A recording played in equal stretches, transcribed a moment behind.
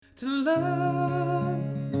to love,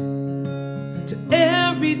 to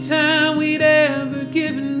every time we'd ever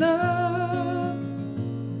given up,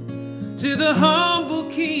 to the humble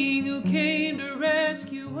King who came to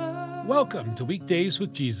rescue us. Welcome to Weekdays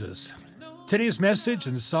with Jesus. Today's message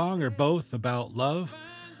and song are both about love.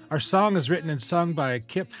 Our song is written and sung by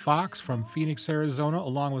Kip Fox from Phoenix, Arizona,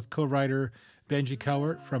 along with co-writer Benji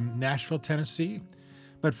Cowart from Nashville, Tennessee.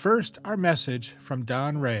 But first, our message from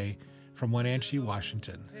Don Ray from Wenatchee,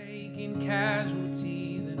 Washington. Taking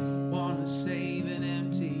casualties and want to save an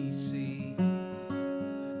empty seat.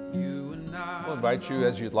 I'll invite you,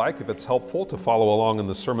 as you'd like, if it's helpful, to follow along in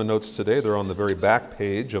the sermon notes today. They're on the very back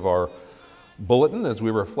page of our bulletin as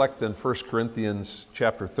we reflect in 1 Corinthians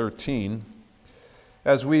chapter 13.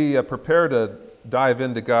 As we prepare to dive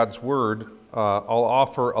into God's Word, I'll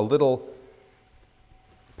offer a little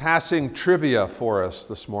passing trivia for us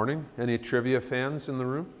this morning. Any trivia fans in the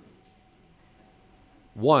room?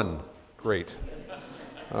 One. Great.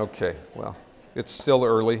 Okay, well, it's still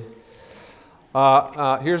early.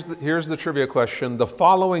 Here's the trivia question. The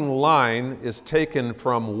following line is taken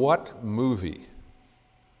from what movie?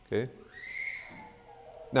 Okay.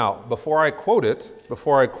 Now, before I quote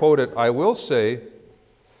it, I will say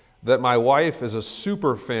that my wife is a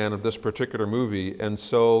super fan of this particular movie, and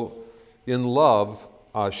so in love,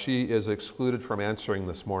 she is excluded from answering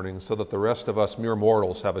this morning so that the rest of us mere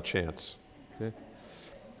mortals have a chance. Okay?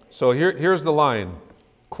 So here's the line,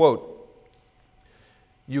 quote,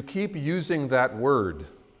 "You keep using that word.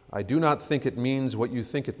 I do not think it means what you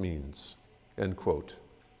think it means," end quote.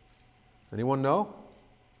 Anyone know?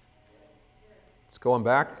 It's going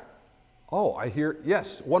back. Oh, I hear,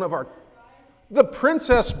 yes, The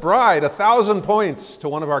Princess Bride, 1,000 points to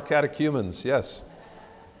one of our catechumens, yes.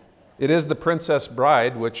 It is The Princess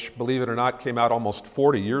Bride, which, believe it or not, came out almost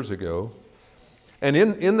 40 years ago. And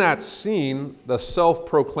in that scene, the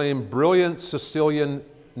self-proclaimed brilliant Sicilian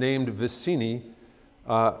named Vicini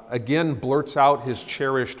again blurts out his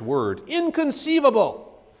cherished word,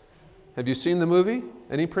 "Inconceivable!" Have you seen the movie?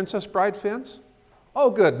 Any Princess Bride fans?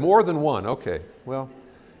 Oh, good, more than one. Okay, well,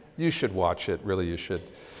 you should watch it, really you should.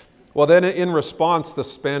 Well, then in response, the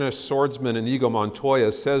Spanish swordsman Inigo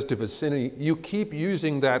Montoya says to Vicini, "You keep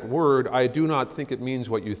using that word. I do not think it means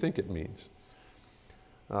what you think it means."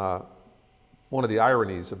 One of the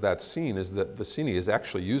ironies of that scene is that Vicini is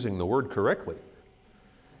actually using the word correctly.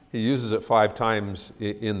 He uses it 5 times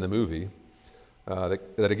in the movie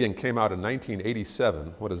that again came out in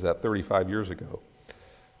 1987. What is that, 35 years ago?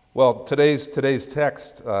 Well, today's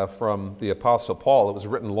text from the Apostle Paul, it was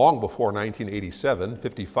written long before 1987,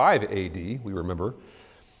 55 AD, we remember.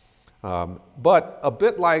 But a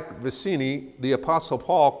bit like Vicini, the Apostle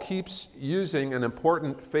Paul keeps using an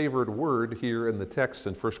important favored word here in the text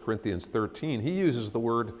in 1 Corinthians 13. He uses the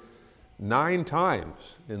word 9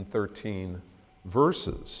 times in 13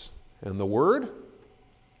 verses. And the word?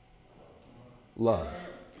 Love.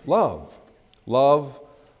 Love. Love,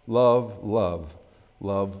 love, love.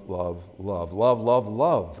 Love, love, love, love, love,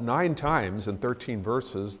 love. 9 times in 13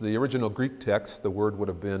 verses. The original Greek text, the word would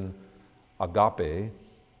have been agape.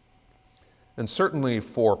 And certainly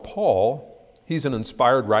for Paul, he's an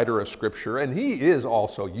inspired writer of Scripture, and he is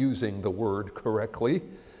also using the word correctly.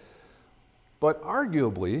 But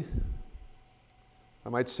arguably, I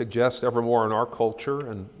might suggest ever more in our culture,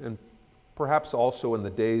 and perhaps also in the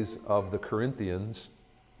days of the Corinthians,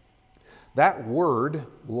 that word,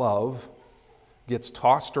 love, gets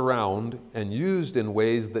tossed around and used in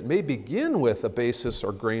ways that may begin with a basis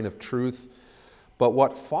or grain of truth, but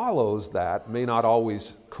what follows that may not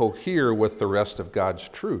always cohere with the rest of God's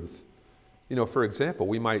truth. You know, for example,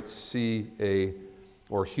 we might see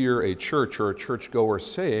or hear a church or a churchgoer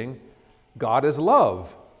saying, "God is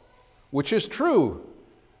love," which is true.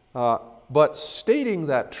 But stating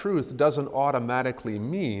that truth doesn't automatically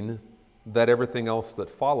mean that everything else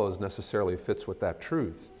that follows necessarily fits with that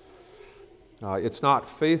truth. It's not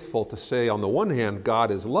faithful to say, on the one hand,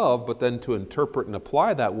 God is love, but then to interpret and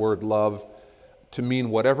apply that word love to mean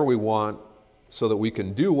whatever we want so that we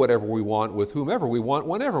can do whatever we want with whomever we want,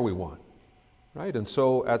 whenever we want. Right? And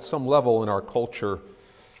so at some level in our culture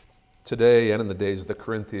today and in the days of the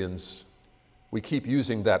Corinthians, we keep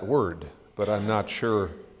using that word, but I'm not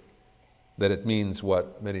sure that it means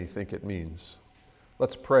what many think it means.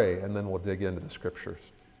 Let's pray, and then we'll dig into the Scriptures.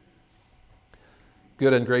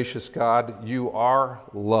 Good and gracious God, you are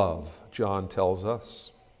love, John tells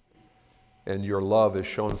us, and your love is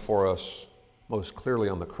shown for us most clearly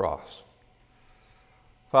on the cross.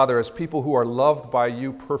 Father, as people who are loved by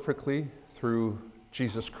you perfectly through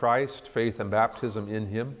Jesus Christ, faith and baptism in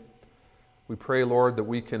him, we pray, Lord, that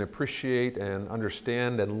we can appreciate and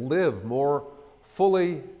understand and live more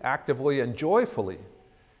fully, actively, and joyfully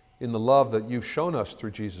in the love that you've shown us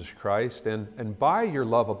through Jesus Christ, and by your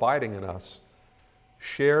love abiding in us,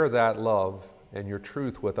 share that love and your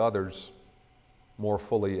truth with others more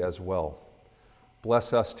fully as well.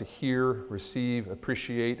 Bless us to hear, receive,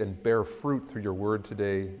 appreciate, and bear fruit through your word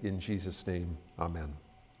today. In Jesus' name, amen.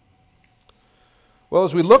 Well,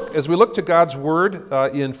 as we look to God's word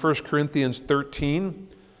in 1 Corinthians 13,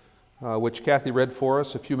 which Kathy read for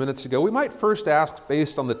us a few minutes ago, we might first ask,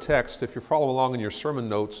 based on the text, if you're following along in your sermon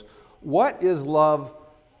notes, what is love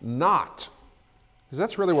not? Because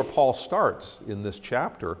that's really where Paul starts in this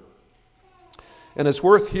chapter. And it's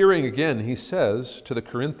worth hearing again, he says to the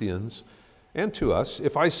Corinthians and to us,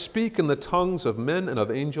 if I speak in the tongues of men and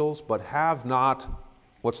of angels, but have not,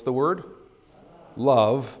 what's the word?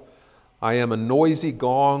 Love. I am a noisy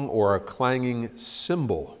gong or a clanging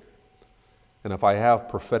cymbal. And if I have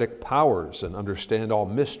prophetic powers and understand all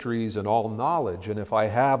mysteries and all knowledge, and if I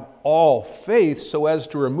have all faith so as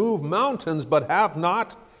to remove mountains, but have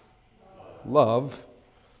not love,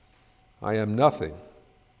 I am nothing.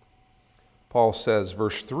 Paul says,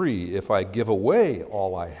 verse 3, if I give away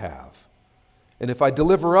all I have, and if I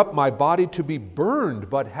deliver up my body to be burned,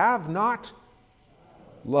 but have not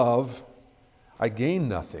love, I gain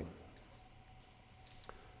nothing.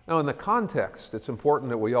 Now, in the context, it's important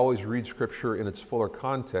that we always read Scripture in its fuller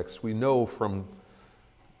context. We know from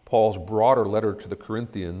Paul's broader letter to the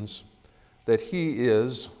Corinthians that he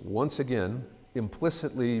is, once again,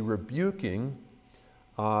 implicitly rebuking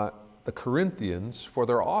the Corinthians for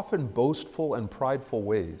their often boastful and prideful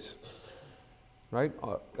ways. Right?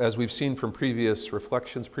 As we've seen from previous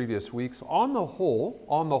reflections, previous weeks, on the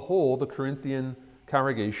whole, the Corinthian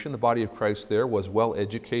congregation, the body of Christ there, was well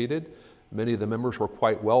educated. Many of the members were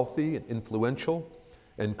quite wealthy and influential,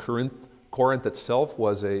 and Corinth itself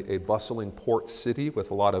was a bustling port city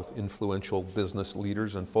with a lot of influential business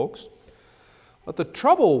leaders and folks. But the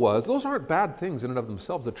trouble was, those aren't bad things in and of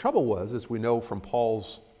themselves. The trouble was, as we know from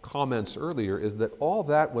Paul's comments earlier, is that all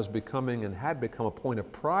that was becoming and had become a point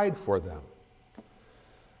of pride for them.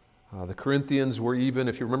 The Corinthians were even,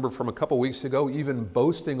 if you remember from a couple weeks ago, even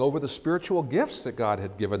boasting over the spiritual gifts that God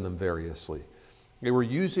had given them variously. They were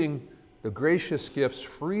using the gracious gifts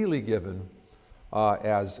freely given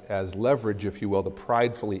as leverage, if you will, to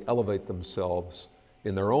pridefully elevate themselves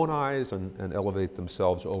in their own eyes and elevate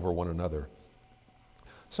themselves over one another.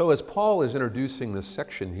 So as Paul is introducing this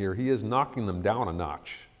section here, he is knocking them down a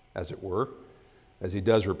notch, as it were, as he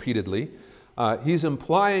does repeatedly. He's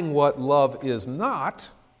implying what love is not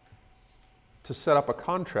to set up a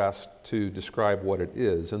contrast to describe what it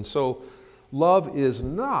is. And so love is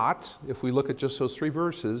not, if we look at just those three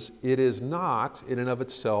verses, it is not in and of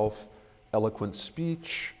itself eloquent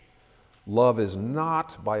speech. Love is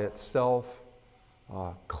not by itself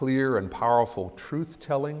clear and powerful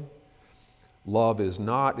truth-telling. Love is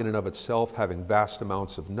not in and of itself having vast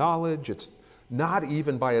amounts of knowledge. It's not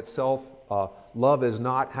even by itself, love is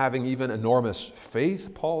not having even enormous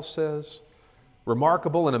faith, Paul says.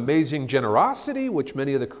 Remarkable and amazing generosity, which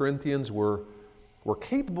many of the Corinthians were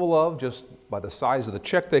capable of just by the size of the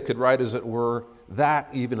check they could write, as it were. That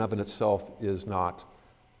even of in itself is not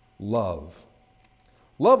love.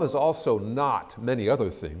 Love is also not many other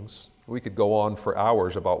things. We could go on for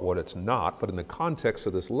hours about what it's not, but in the context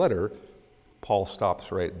of this letter, Paul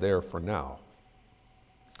stops right there for now.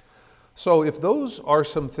 So if those are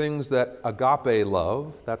some things that agape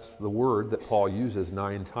love, that's the word that Paul uses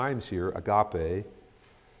 9 times here, agape.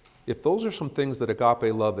 If those are some things that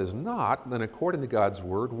agape love is not, then according to God's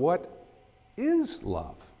word, what is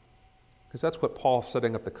love? Because that's what Paul's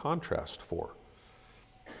setting up the contrast for.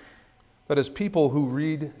 That as people who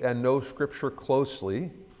read and know Scripture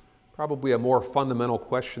closely, probably a more fundamental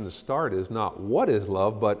question to start is not what is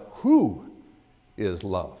love, but who is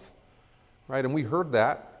love? Right? And we heard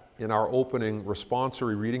that in our opening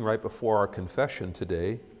responsory reading right before our confession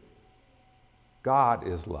today. God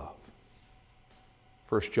is love.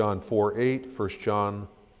 1 John 4:8, 1 John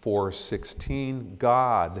 4:16,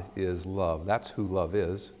 God is love. That's who love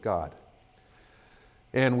is, God.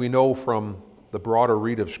 And we know from the broader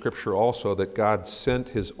read of Scripture also that God sent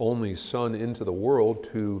His only Son into the world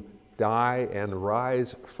to die and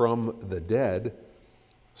rise from the dead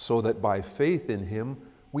so that by faith in Him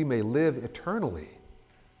we may live eternally.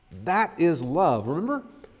 That is love. Remember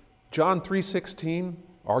John 3:16,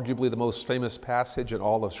 arguably the most famous passage in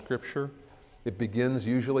all of Scripture? It begins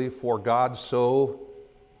usually, for God so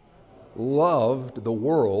loved the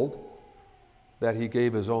world that He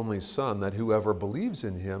gave His only Son, that whoever believes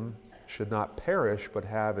in Him should not perish but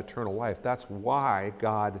have eternal life. That's why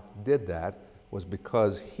God did that, was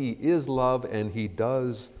because He is love and He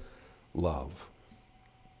does love.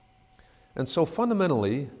 And so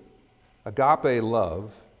fundamentally, agape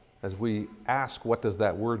love, as we ask what does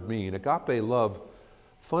that word mean, agape love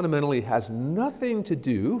fundamentally has nothing to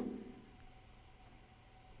do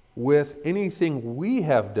with anything we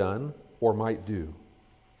have done or might do.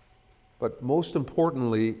 But most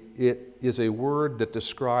importantly, it is a word that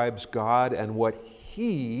describes God and what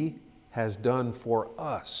He has done for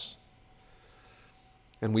us.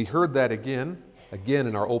 And we heard that again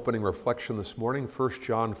in our opening reflection this morning, 1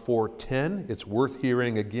 John 4:10. It's worth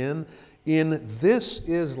hearing again. In this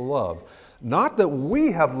is love. Not that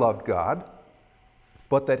we have loved God,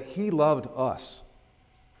 but that He loved us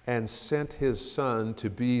and sent His Son to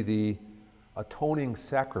be the atoning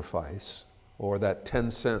sacrifice, or that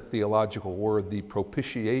 10-cent theological word, the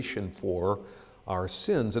propitiation for our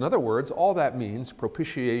sins. In other words, all that means,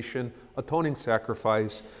 propitiation, atoning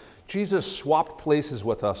sacrifice, Jesus swapped places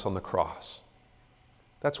with us on the cross.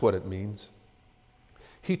 That's what it means.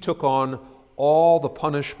 He took on all the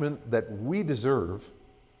punishment that we deserve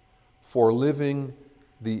for living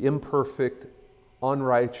the imperfect,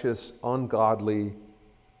 unrighteous, ungodly,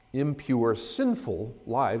 impure, sinful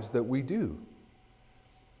lives that we do.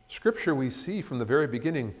 Scripture, we see from the very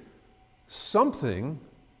beginning, something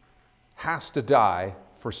has to die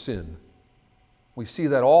for sin. We see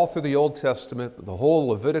that all through the Old Testament, the whole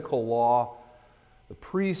Levitical law. The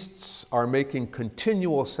priests are making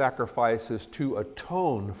continual sacrifices to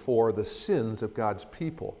atone for the sins of God's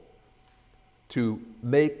people, to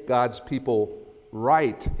make God's people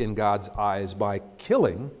right in God's eyes by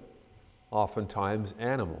killing, oftentimes,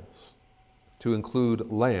 animals, to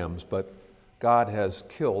include lambs. But God has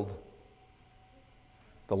killed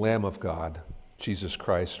the Lamb of God, Jesus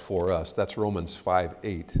Christ, for us. That's Romans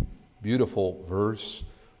 5:8. Beautiful verse.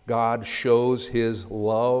 God shows His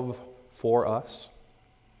love for us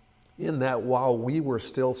in that while we were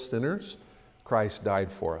still sinners, Christ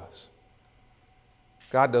died for us.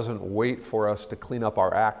 God doesn't wait for us to clean up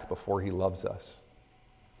our act before He loves us.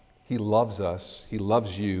 He loves us. He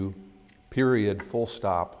loves you, period, full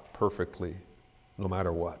stop, perfectly, no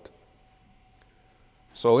matter what.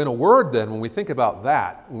 So in a word then, when we think about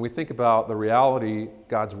that, when we think about the reality,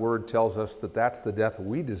 God's Word tells us that that's the death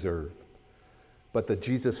we deserve, but that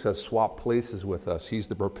Jesus has swapped places with us. He's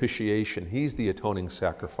the propitiation. He's the atoning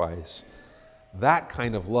sacrifice. That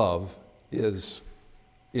kind of love is,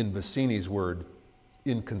 in Bassini's word,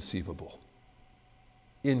 inconceivable.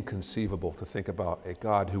 Inconceivable to think about a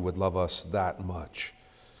God who would love us that much.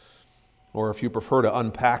 Or if you prefer to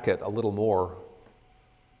unpack it a little more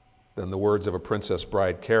than the words of a Princess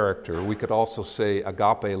Bride character, we could also say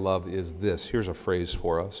agape love is this. Here's a phrase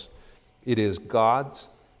for us. It is God's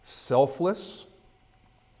selfless,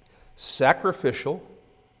 sacrificial,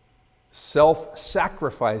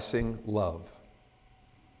 self-sacrificing love.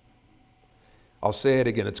 I'll say it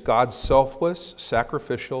again. It's God's selfless,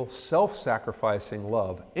 sacrificial, self-sacrificing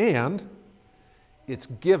love. And it's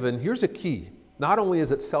given, here's a key. Not only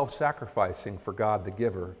is it self-sacrificing for God the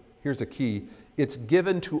giver, here's a key. It's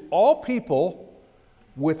given to all people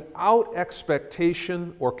without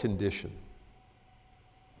expectation or condition.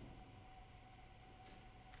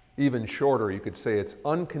 Even shorter, you could say it's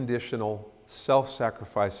unconditional,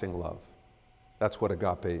 self-sacrificing love. That's what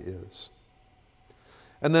agape is.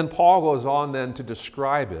 And then Paul goes on then to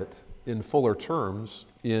describe it in fuller terms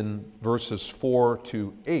in verses 4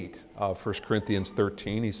 to 8 of 1 Corinthians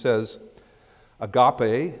 13. He says,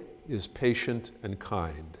 agape is patient and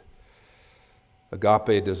kind.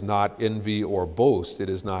 Agape does not envy or boast. It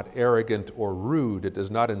is not arrogant or rude. It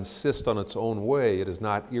does not insist on its own way. It is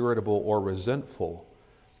not irritable or resentful.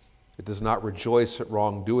 It does not rejoice at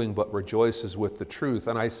wrongdoing, but rejoices with the truth.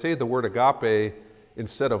 And I say the word agape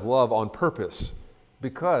instead of love on purpose,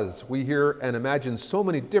 because we hear and imagine so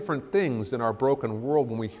many different things in our broken world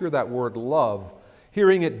when we hear that word love.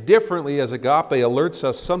 Hearing it differently as agape alerts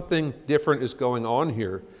us something different is going on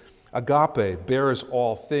here. Agape bears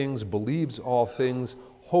all things, believes all things,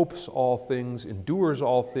 hopes all things, endures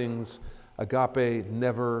all things. Agape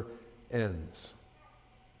never ends.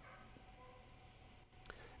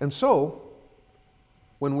 And so,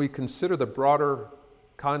 when we consider the broader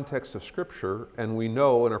context of Scripture, and we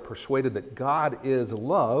know and are persuaded that God is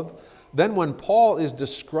love, then when Paul is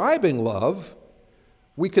describing love,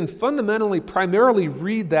 we can fundamentally, primarily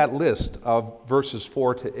read that list of verses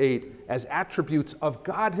 4 to 8 as attributes of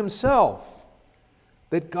God Himself,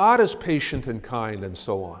 that God is patient and kind and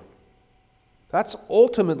so on. That's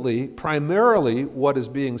ultimately, primarily what is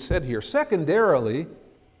being said here. Secondarily,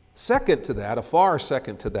 second to that, a far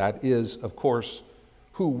second to that, is, of course,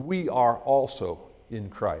 who we are also in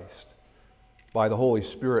Christ. By the Holy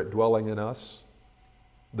Spirit dwelling in us,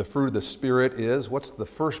 The fruit of the Spirit is, what's the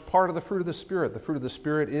first part of the fruit of the Spirit? The fruit of the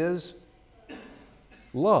Spirit is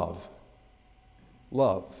love.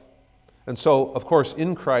 Love. And so, of course,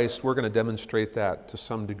 in Christ, we're going to demonstrate that to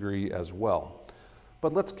some degree as well.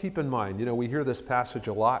 But let's keep in mind, we hear this passage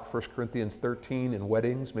a lot, 1 Corinthians 13 in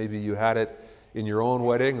weddings. Maybe you had it in your own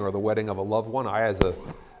wedding or the wedding of a loved one. I, as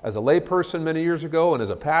a layperson many years ago and as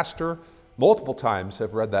a pastor, multiple times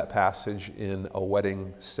have read that passage in a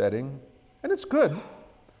wedding setting. And it's good.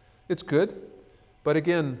 It's good. But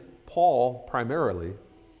again, Paul primarily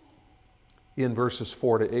in verses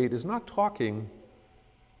 4 to 8 is not talking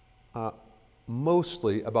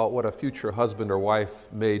mostly about what a future husband or wife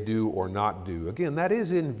may do or not do. Again, that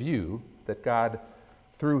is in view that God,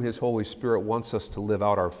 through His Holy Spirit, wants us to live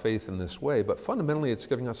out our faith in this way. But fundamentally, it's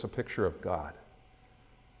giving us a picture of God,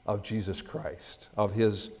 of Jesus Christ, of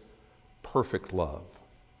His perfect love,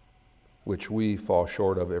 which we fall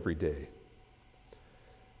short of every day.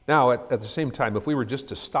 Now, at the same time, if we were just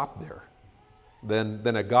to stop there,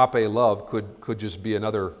 then agape love could just be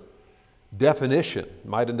another definition. It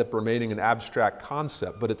might end up remaining an abstract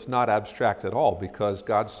concept, but it's not abstract at all, because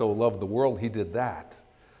God so loved the world, He did that.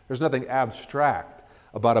 There's nothing abstract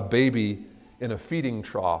about a baby in a feeding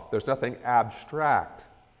trough. There's nothing abstract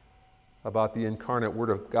about the incarnate Word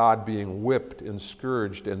of God being whipped and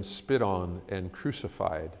scourged and spit on and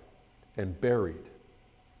crucified and buried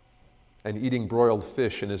and eating broiled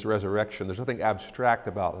fish in His resurrection. There's nothing abstract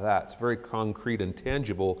about that. It's very concrete and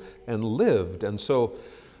tangible and lived. And so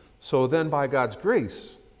then by God's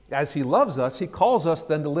grace, as He loves us, He calls us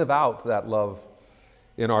then to live out that love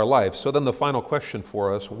in our life. So then the final question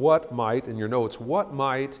for us, what might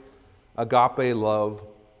agape love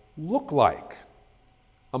look like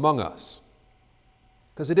among us?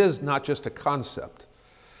 Because it is not just a concept.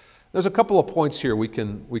 There's a couple of points here we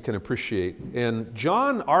can appreciate. And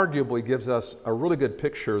John arguably gives us a really good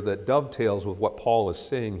picture that dovetails with what Paul is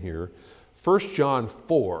saying here. 1 John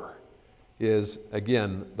 4 is,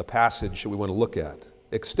 again, the passage that we want to look at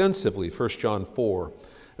extensively, 1 John 4.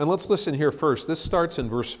 And let's listen here first. This starts in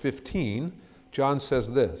verse 15. John says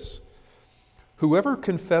this: "Whoever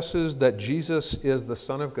confesses that Jesus is the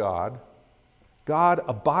Son of God, God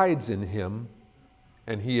abides in him,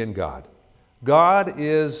 and he in God. God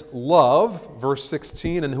is love," verse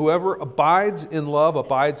 16, "and whoever abides in love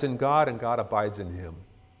abides in God, and God abides in him."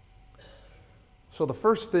 So the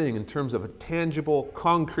first thing in terms of a tangible,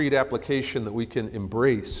 concrete application that we can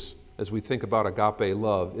embrace as we think about agape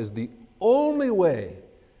love is the only way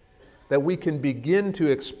that we can begin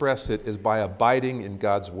to express it is by abiding in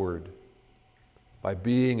God's Word, by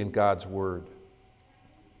being in God's Word.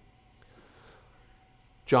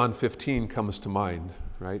 John 15 comes to mind,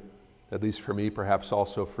 right? At least for me, perhaps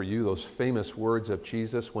also for you, those famous words of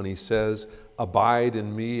Jesus when He says, "Abide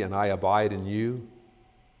in me and I abide in you,"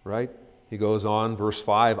 right? He goes on, verse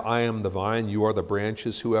 5, "I am the vine, you are the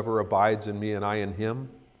branches. Whoever abides in me and I in him,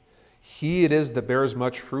 he it is that bears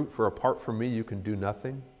much fruit, for apart from me you can do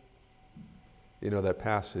nothing." You know that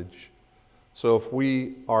passage. So if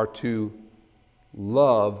we are to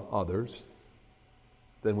love others,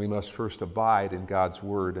 then we must first abide in God's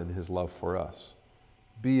Word and His love for us.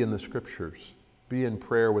 Be in the Scriptures. Be in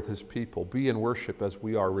prayer with His people. Be in worship as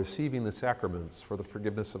we are receiving the sacraments for the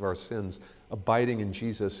forgiveness of our sins, abiding in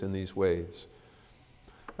Jesus in these ways.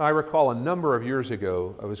 Now, I recall a number of years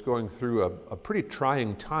ago, I was going through a pretty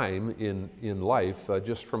trying time in life,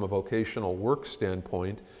 just from a vocational work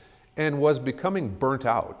standpoint, and was becoming burnt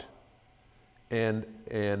out. And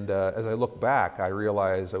as I look back, I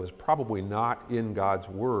realized I was probably not in God's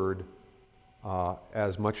Word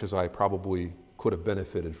as much as I probably could have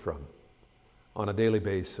benefited from on a daily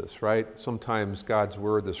basis, right? Sometimes God's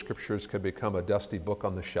Word, the Scriptures, can become a dusty book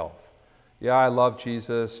on the shelf. Yeah, I love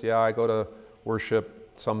Jesus. Yeah, I go to worship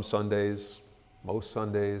some Sundays, most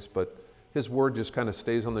Sundays, but His Word just kind of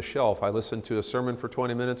stays on the shelf. I listen to a sermon for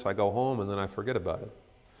 20 minutes, I go home, and then I forget about it.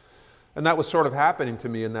 And that was sort of happening to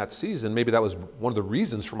me in that season. Maybe that was one of the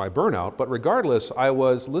reasons for my burnout, but regardless, I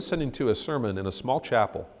was listening to a sermon in a small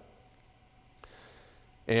chapel,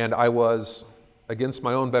 and I was, against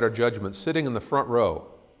my own better judgment, sitting in the front row.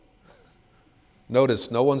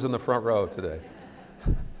 Notice, no one's in the front row today.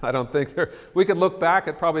 I don't think we could look back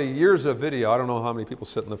at probably years of video. I don't know how many people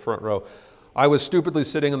sit in the front row. I was stupidly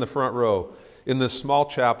sitting in the front row in this small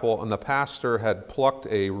chapel, and the pastor had plucked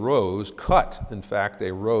a rose, cut, in fact,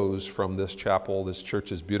 a rose from this chapel, this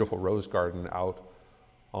church's beautiful rose garden out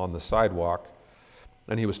on the sidewalk,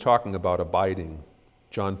 and he was talking about abiding,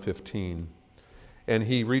 John 15. And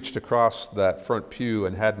he reached across that front pew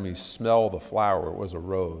and had me smell the flower. It was a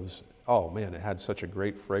rose. Oh man, it had such a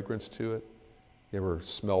great fragrance to it. You ever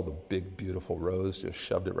smelled a big, beautiful rose, just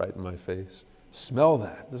shoved it right in my face? Smell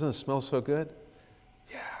that. Doesn't it smell so good?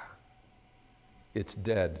 Yeah. It's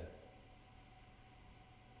dead.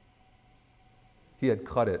 He had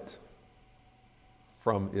cut it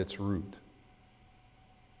from its root.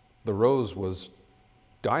 The rose was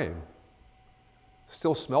dying.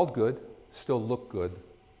 Still smelled good, still looked good,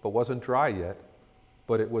 but wasn't dry yet.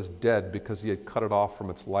 But it was dead because he had cut it off from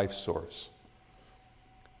its life source.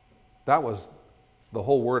 That was the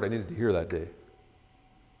whole word I needed to hear that day.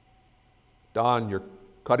 Don, you're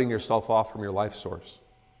cutting yourself off from your life source.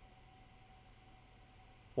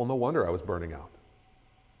 Well, no wonder I was burning out.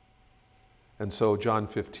 And so John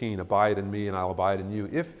 15, abide in me and I'll abide in you.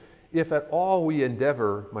 If at all we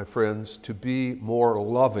endeavor, my friends, to be more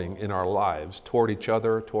loving in our lives toward each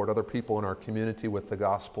other, toward other people in our community with the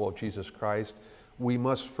gospel of Jesus Christ, we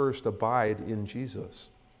must first abide in Jesus.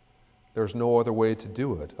 There's no other way to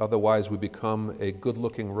do it. Otherwise, we become a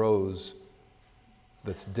good-looking rose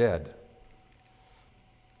that's dead.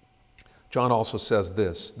 John also says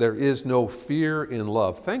this, there is no fear in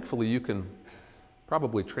love. Thankfully, you can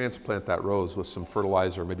probably transplant that rose with some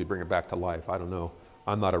fertilizer, maybe bring it back to life. I don't know.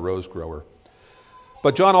 I'm not a rose grower.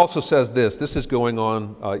 But John also says this. This is going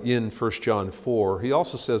on in 1 John 4. He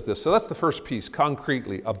also says this. So that's the first piece,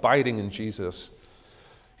 concretely, abiding in Jesus.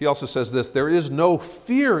 He also says this, there is no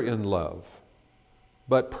fear in love,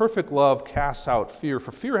 but perfect love casts out fear.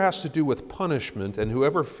 For fear has to do with punishment, and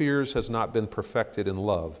whoever fears has not been perfected in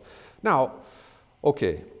love. Now,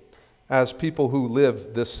 okay, as people who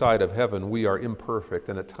live this side of heaven, we are imperfect,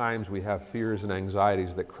 and at times we have fears and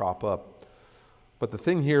anxieties that crop up. But the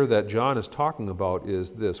thing here that John is talking about is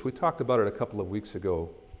this. We talked about it a couple of weeks ago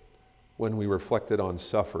when we reflected on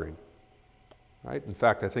suffering. Right? In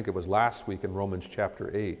fact, I think it was last week in Romans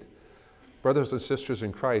chapter 8. Brothers and sisters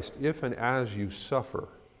in Christ, if and as you suffer,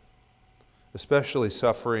 especially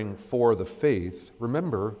suffering for the faith,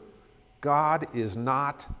 remember, God is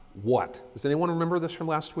not what? Does anyone remember this from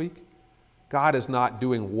last week? God is not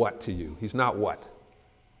doing what to you? He's not what?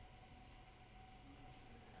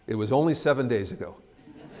 It was only 7 days ago.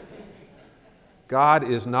 God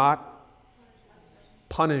is not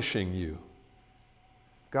punishing you.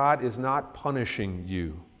 God is not punishing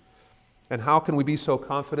you. And how can we be so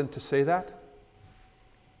confident to say that?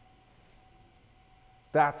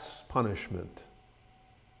 That's punishment.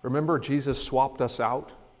 Remember, Jesus swapped us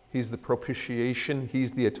out. He's the propitiation.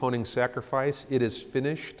 He's the atoning sacrifice. It is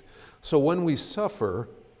finished. So when we suffer,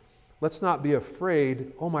 let's not be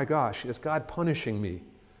afraid, oh my gosh, is God punishing me?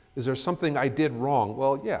 Is there something I did wrong?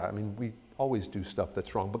 Well, yeah, I mean, we always do stuff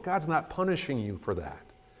that's wrong, but God's not punishing you for that.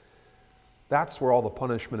 That's where all the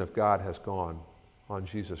punishment of God has gone, on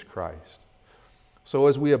Jesus Christ. So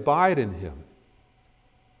as we abide in Him,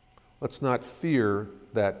 let's not fear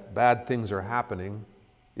that bad things are happening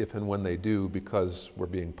if and when they do because we're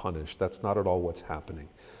being punished. That's not at all what's happening.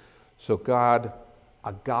 So God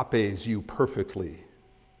agapes you perfectly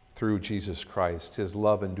through Jesus Christ. His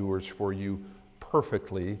love endures for you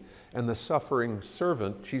perfectly, and the suffering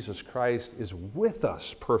servant, Jesus Christ, is with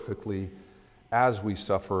us perfectly as we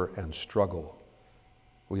suffer and struggle.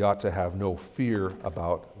 We ought to have no fear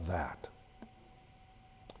about that.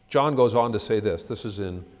 John goes on to say this. This is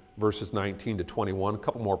in verses 19 to 21. A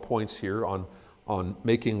couple more points here on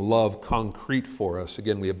making love concrete for us.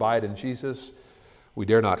 Again, we abide in Jesus. We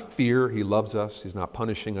dare not fear. He loves us. He's not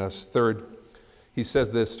punishing us. Third, he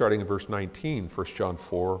says this starting in verse 19, 1 John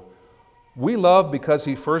 4. We love because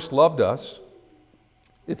He first loved us.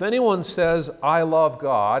 If anyone says, I love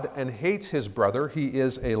God, and hates his brother, he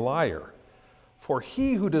is a liar. For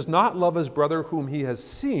he who does not love his brother whom he has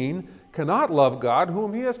seen cannot love God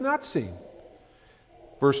whom he has not seen.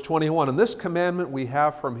 Verse 21, and this commandment we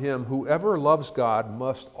have from Him, whoever loves God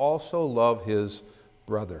must also love his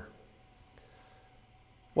brother.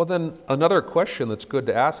 Well, then another question that's good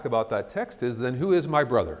to ask about that text is, then who is my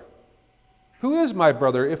brother? Who is my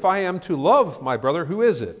brother? If I am to love my brother, who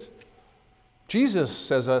is it? Jesus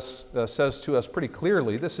says to us pretty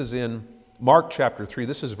clearly, this is in Mark chapter 3,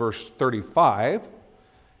 this is verse 35,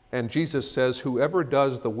 and Jesus says, whoever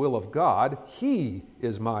does the will of God, he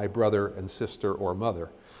is my brother and sister or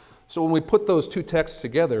mother. So when we put those two texts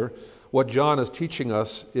together, what John is teaching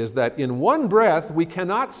us is that in one breath, we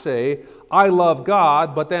cannot say, I love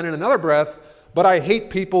God, but then in another breath, but I hate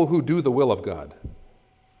people who do the will of God.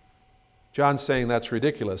 John's saying that's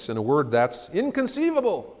ridiculous. In a word, that's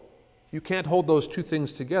inconceivable. You can't hold those two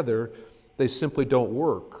things together. They simply don't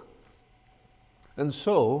work. And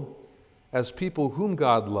so, as people whom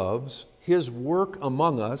God loves, His work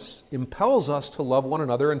among us impels us to love one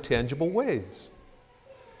another in tangible ways.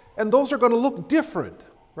 And those are going to look different,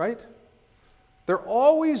 right? They're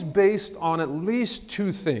always based on at least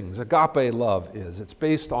two things. Agape love is. It's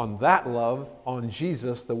based on that love, on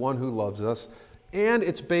Jesus, the one who loves us, and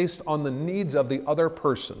it's based on the needs of the other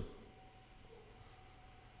person.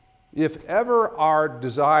 If ever our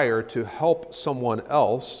desire to help someone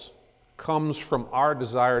else comes from our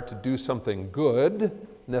desire to do something good,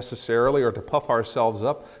 necessarily, or to puff ourselves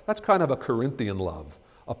up, that's kind of a Corinthian love,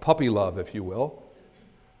 a puppy love, if you will.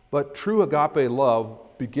 But true agape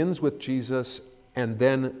love begins with Jesus and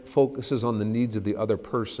then focuses on the needs of the other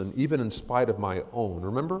person, even in spite of my own.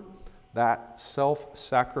 Remember that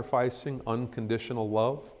self-sacrificing, unconditional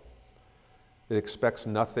love? It expects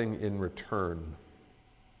nothing in return.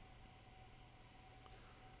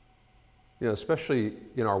 You know, especially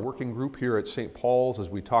in our working group here at St. Paul's, as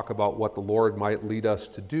we talk about what the Lord might lead us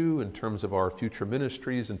to do in terms of our future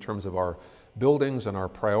ministries, in terms of our buildings and our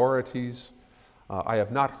priorities. I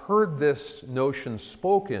have not heard this notion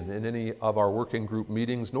spoken in any of our working group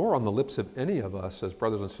meetings, nor on the lips of any of us as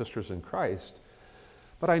brothers and sisters in Christ.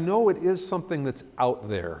 But I know it is something that's out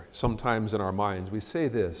there sometimes in our minds. We say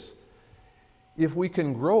this: if we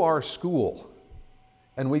can grow our school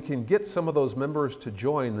and we can get some of those members to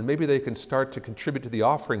join, then maybe they can start to contribute to the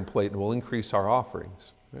offering plate and we'll increase our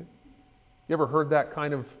offerings. Right? You ever heard that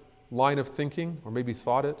kind of line of thinking, or maybe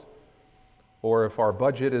thought it? Or if our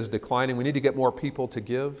budget is declining, we need to get more people to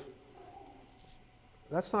give.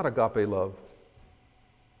 That's not agape love,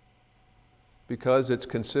 because it's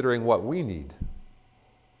considering what we need,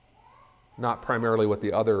 not primarily what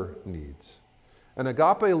the other needs. And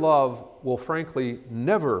agape love will frankly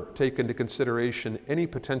never take into consideration any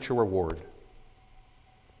potential reward.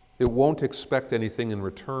 It won't expect anything in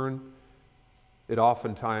return. It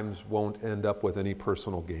oftentimes won't end up with any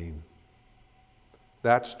personal gain.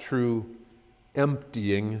 That's true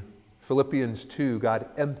emptying. Philippians 2, God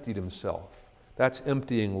emptied himself. That's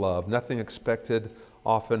emptying love. Nothing expected,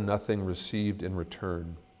 often nothing received in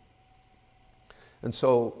return. And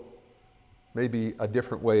so maybe a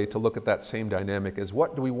different way to look at that same dynamic is,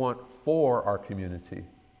 what do we want for our community?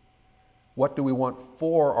 What do we want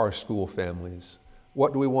for our school families?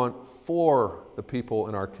 What do we want for the people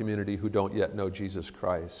in our community who don't yet know Jesus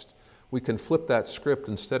Christ? We can flip that script.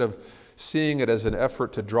 Instead of seeing it as an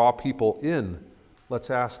effort to draw people in, let's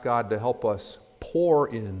ask God to help us pour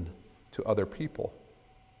in to other people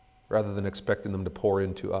rather than expecting them to pour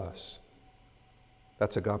into us.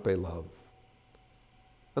 That's agape love.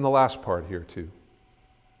 And the last part here too.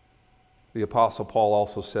 The Apostle Paul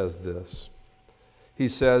also says this. He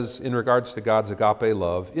says, in regards to God's agape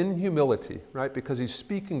love, in humility, right? Because he's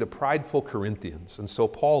speaking to prideful Corinthians. And so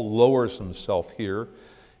Paul lowers himself here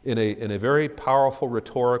in a very powerful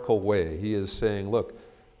rhetorical way. He is saying, look,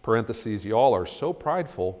 parentheses, y'all are so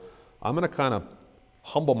prideful, I'm going to kind of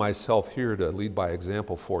humble myself here to lead by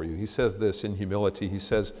example for you. He says this in humility. He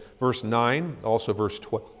says, verse 9, also verse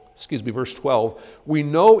 12, we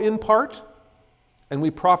know in part and we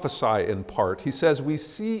prophesy in part. He says we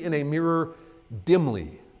see in a mirror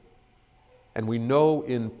dimly and we know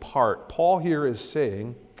in part. Paul here is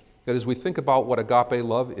saying that as we think about what agape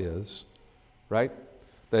love is, right,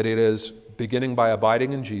 that it is beginning by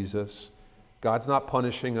abiding in Jesus. God's not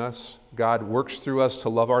punishing us. God works through us to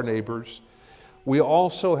love our neighbors. We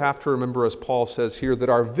also have to remember, as Paul says here, that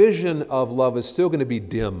our vision of love is still going to be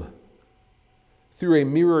dim. Through a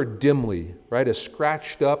mirror dimly, right? A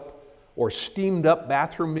scratched up or steamed up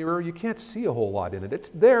bathroom mirror, you can't see a whole lot in it.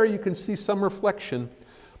 It's there, you can see some reflection.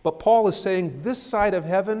 But Paul is saying this side of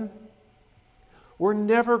heaven, we're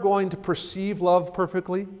never going to perceive love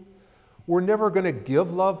perfectly. We're never going to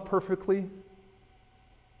give love perfectly.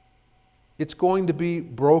 It's going to be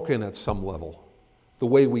broken at some level. The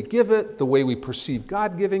way we give it, the way we perceive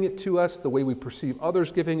God giving it to us, the way we perceive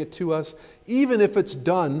others giving it to us, even if it's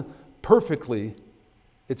done perfectly,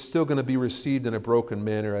 it's still going to be received in a broken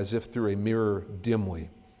manner, as if through a mirror dimly.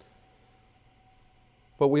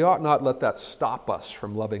 But we ought not let that stop us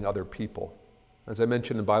from loving other people. As I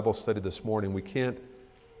mentioned in Bible study this morning, we can't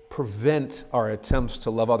prevent our attempts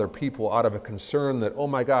to love other people out of a concern that, oh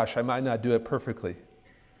my gosh, I might not do it perfectly.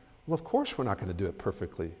 Well, of course we're not going to do it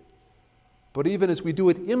perfectly. But even as we do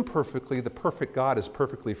it imperfectly, the perfect God is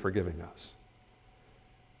perfectly forgiving us.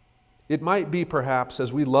 It might be perhaps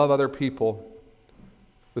as we love other people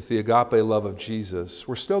with the agape love of Jesus,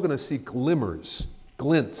 we're still going to see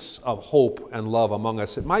glints of hope and love among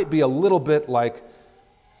us. It might be a little bit like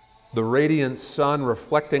the radiant sun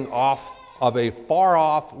reflecting off of a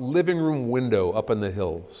far-off living room window up in the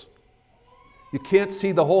hills. You can't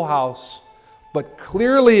see the whole house, but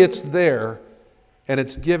clearly it's there, and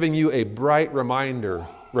it's giving you a bright reminder,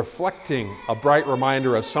 reflecting a bright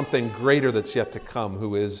reminder of something greater that's yet to come,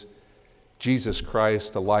 who is Jesus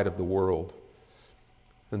Christ, the light of the world.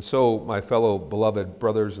 And so, my fellow beloved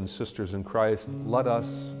brothers and sisters in Christ, let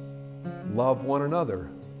us love one another.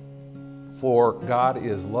 For God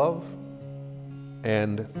is love,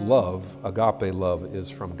 and love, agape love, is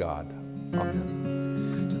from God.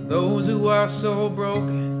 Amen. To those who are so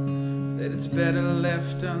broken that it's better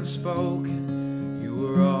left unspoken, you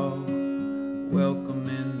are all welcome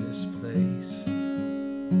in this place,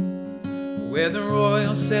 where the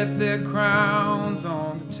royals set their crowns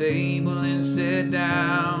on the table and sit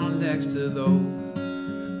down next to those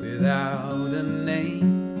without a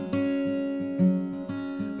name.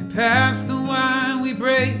 We pass the wine, we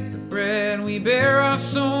break the bread, we bear our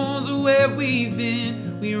souls where we've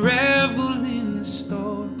been, we revel in the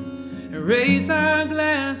storm and raise our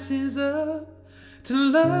glasses up to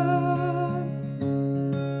love,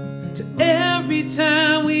 to every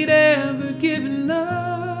time we'd ever given up,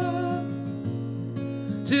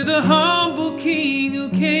 to the humble King who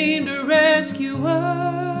came to rescue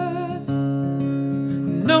us,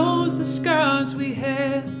 who knows the scars we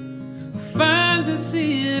have, who finds us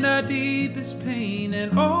in our deepest pain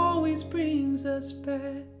and always brings us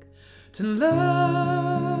back to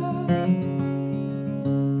love.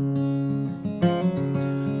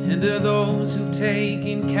 And to those who've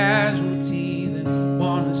taken casualties and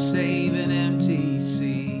want to save an empty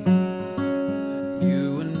seat,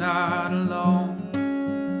 you are not alone.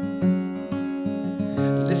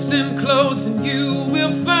 Listen close and you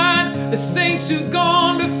will find the saints who've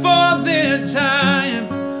gone before their time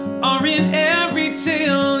are in every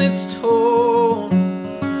tale that's told. We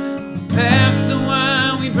pass the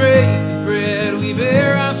wine, we break the bread, we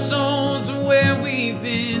bear our souls where we've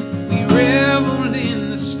been, we revel in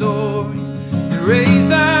the stories and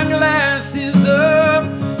raise our glasses up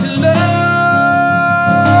to love,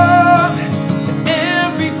 to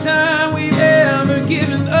every time we've ever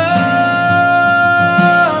given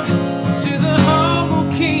up, to the humble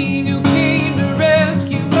King who came to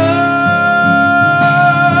rescue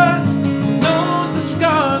us, who knows the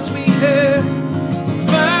scars we have, who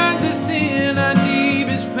finds us in our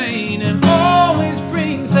deepest pain and always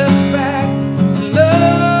brings us back to love.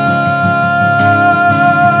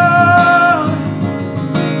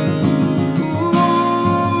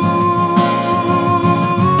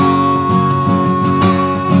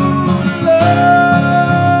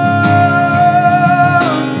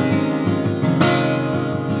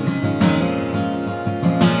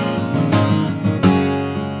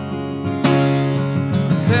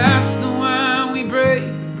 Pass the wine, we break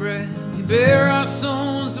the bread, we bear our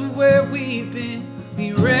souls of where we've been,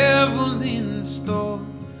 we revel in the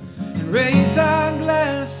storms and raise our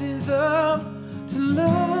glasses up to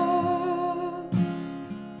love,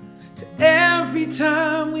 to every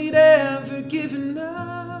time we'd ever given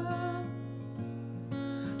up,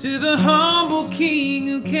 to the humble King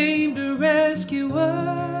who came to rescue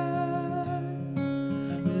us,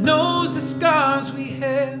 who knows the scars we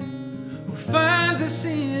have, who finds us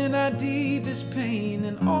in our deepest pain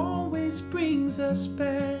and always brings us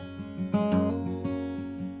back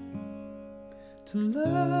to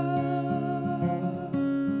love.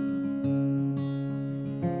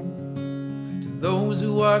 To those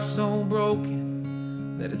who are so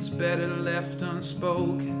broken that it's better left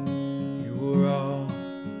unspoken, you are all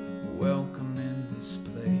welcome.